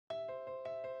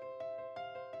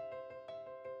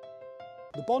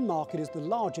The bond market is the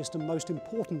largest and most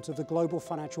important of the global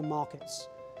financial markets.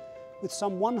 With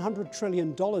some $100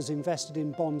 trillion invested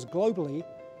in bonds globally,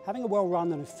 having a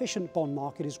well-run and efficient bond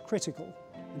market is critical,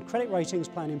 and credit ratings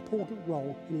play an important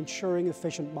role in ensuring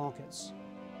efficient markets.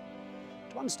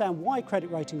 To understand why credit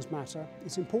ratings matter,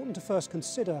 it's important to first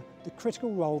consider the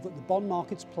critical role that the bond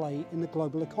markets play in the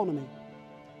global economy.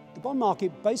 The bond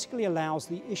market basically allows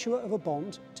the issuer of a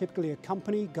bond, typically a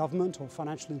company, government or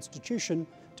financial institution,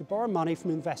 to borrow money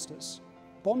from investors.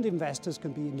 Bond investors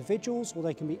can be individuals or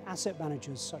they can be asset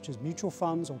managers such as mutual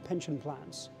funds or pension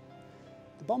plans.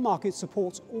 The bond market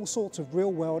supports all sorts of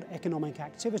real-world economic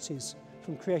activities,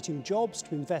 from creating jobs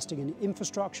to investing in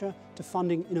infrastructure to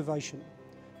funding innovation.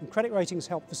 And credit ratings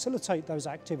help facilitate those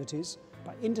activities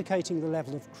by indicating the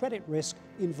level of credit risk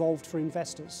involved for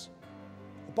investors.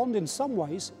 A bond in some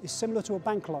ways is similar to a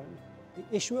bank loan.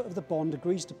 The issuer of the bond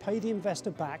agrees to pay the investor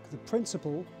back the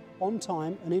principal on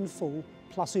time and in full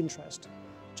plus interest,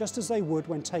 just as they would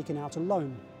when taking out a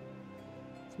loan.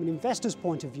 From an investor's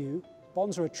point of view,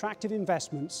 bonds are attractive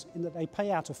investments in that they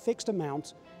pay out a fixed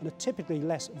amount and are typically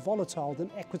less volatile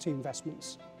than equity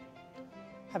investments.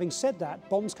 Having said that,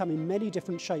 bonds come in many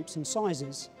different shapes and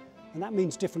sizes, and that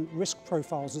means different risk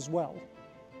profiles as well.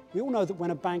 We all know that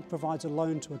when a bank provides a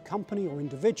loan to a company or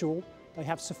individual, they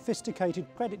have sophisticated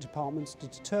credit departments to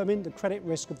determine the credit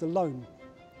risk of the loan.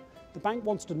 The bank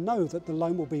wants to know that the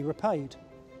loan will be repaid.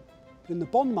 In the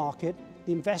bond market,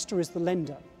 the investor is the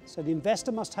lender, so the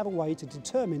investor must have a way to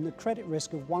determine the credit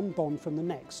risk of one bond from the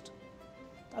next.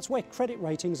 That's where credit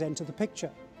ratings enter the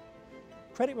picture.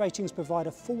 Credit ratings provide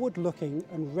a forward-looking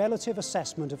and relative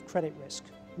assessment of credit risk.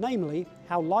 Namely,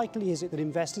 how likely is it that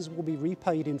investors will be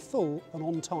repaid in full and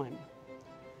on time?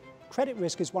 Credit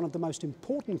risk is one of the most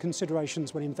important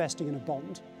considerations when investing in a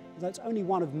bond, although it's only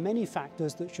one of many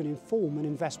factors that should inform an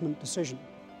investment decision.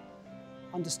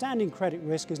 Understanding credit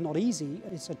risk is not easy.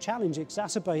 It's a challenge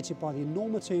exacerbated by the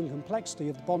enormity and complexity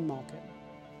of the bond market.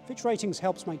 Fitch Ratings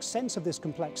helps make sense of this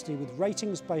complexity with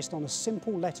ratings based on a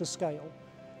simple letter scale.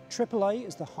 AAA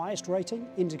is the highest rating,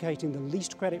 indicating the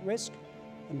least credit risk,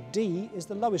 and D is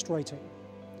the lowest rating.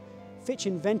 Fitch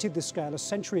invented this scale a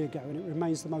century ago, and it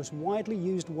remains the most widely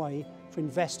used way for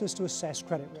investors to assess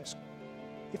credit risk.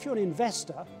 If you're an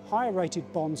investor, higher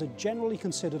rated bonds are generally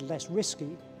considered less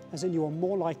risky, as in you are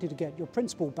more likely to get your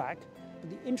principal back, but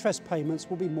the interest payments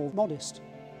will be more modest.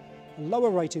 A lower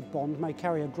rated bond may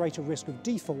carry a greater risk of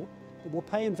default, but will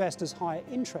pay investors higher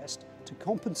interest to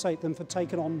compensate them for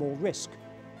taking on more risk.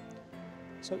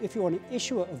 So if you're an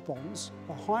issuer of bonds,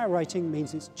 a higher rating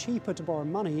means it's cheaper to borrow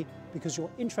money because your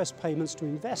interest payments to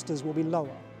investors will be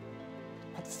lower.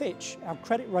 At Fitch, our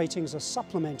credit ratings are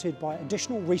supplemented by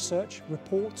additional research,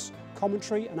 reports,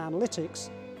 commentary and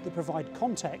analytics that provide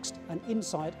context and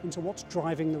insight into what's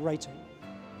driving the rating.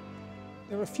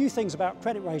 There are a few things about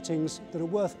credit ratings that are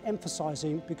worth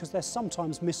emphasizing because they're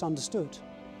sometimes misunderstood.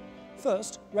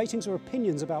 First, ratings are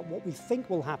opinions about what we think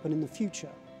will happen in the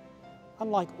future.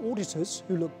 Unlike auditors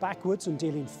who look backwards and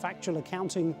deal in factual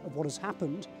accounting of what has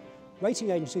happened,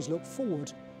 rating agencies look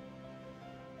forward.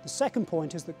 The second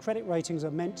point is that credit ratings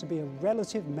are meant to be a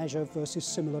relative measure versus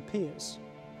similar peers.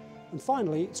 And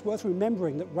finally, it's worth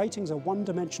remembering that ratings are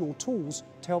one-dimensional tools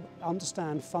to help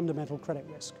understand fundamental credit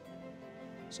risk.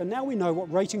 So now we know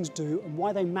what ratings do and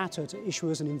why they matter to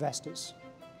issuers and investors.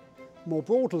 More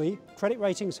broadly, credit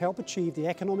ratings help achieve the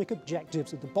economic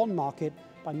objectives of the bond market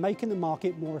by making the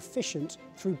market more efficient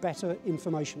through better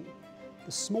information.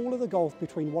 The smaller the gulf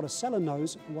between what a seller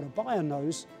knows and what a buyer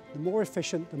knows, the more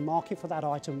efficient the market for that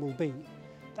item will be.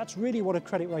 That's really what a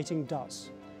credit rating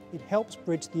does. It helps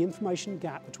bridge the information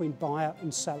gap between buyer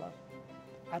and seller.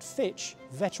 At Fitch,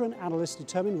 veteran analysts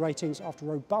determine ratings after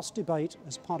robust debate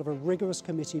as part of a rigorous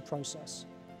committee process.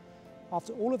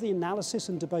 After all of the analysis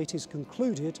and debate is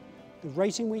concluded, the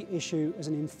rating we issue is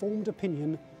an informed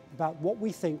opinion about what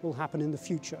we think will happen in the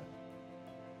future.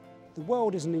 The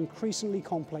world is an increasingly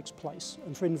complex place,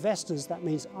 and for investors that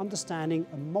means understanding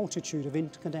a multitude of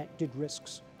interconnected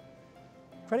risks.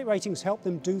 Credit ratings help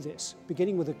them do this,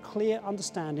 beginning with a clear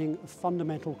understanding of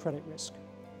fundamental credit risk.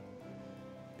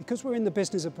 Because we're in the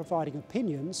business of providing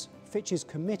opinions, Fitch is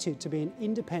committed to being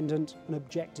independent and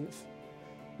objective.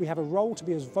 We have a role to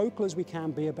be as vocal as we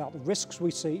can be about the risks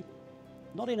we see,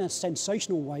 not in a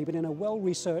sensational way, but in a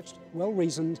well-researched,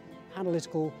 well-reasoned,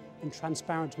 analytical and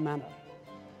transparent manner.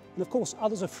 And of course,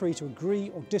 others are free to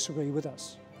agree or disagree with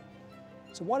us.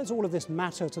 So why does all of this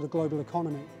matter to the global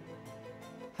economy?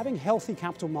 Having healthy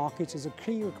capital markets is a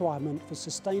key requirement for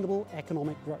sustainable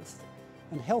economic growth.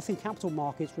 And healthy capital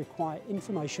markets require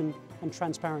information and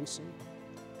transparency.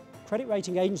 Credit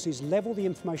rating agencies level the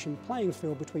information playing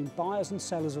field between buyers and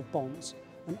sellers of bonds,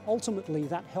 and ultimately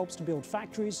that helps to build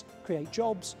factories, create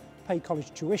jobs, pay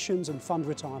college tuitions and fund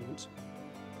retirement.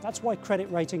 That's why credit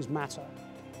ratings matter,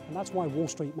 and that's why Wall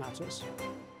Street matters.